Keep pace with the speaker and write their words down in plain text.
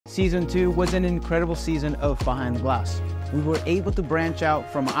Season 2 was an incredible season of Behind the Glass. We were able to branch out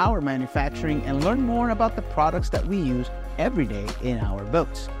from our manufacturing and learn more about the products that we use every day in our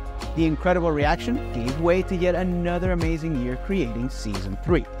boats. The incredible reaction gave way to yet another amazing year creating Season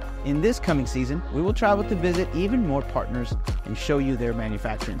 3. In this coming season, we will travel to visit even more partners and show you their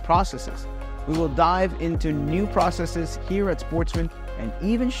manufacturing processes. We will dive into new processes here at Sportsman and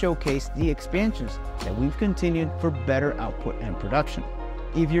even showcase the expansions that we've continued for better output and production.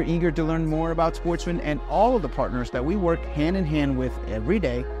 If you're eager to learn more about Sportsman and all of the partners that we work hand in hand with every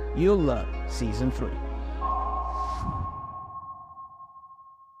day, you'll love Season 3.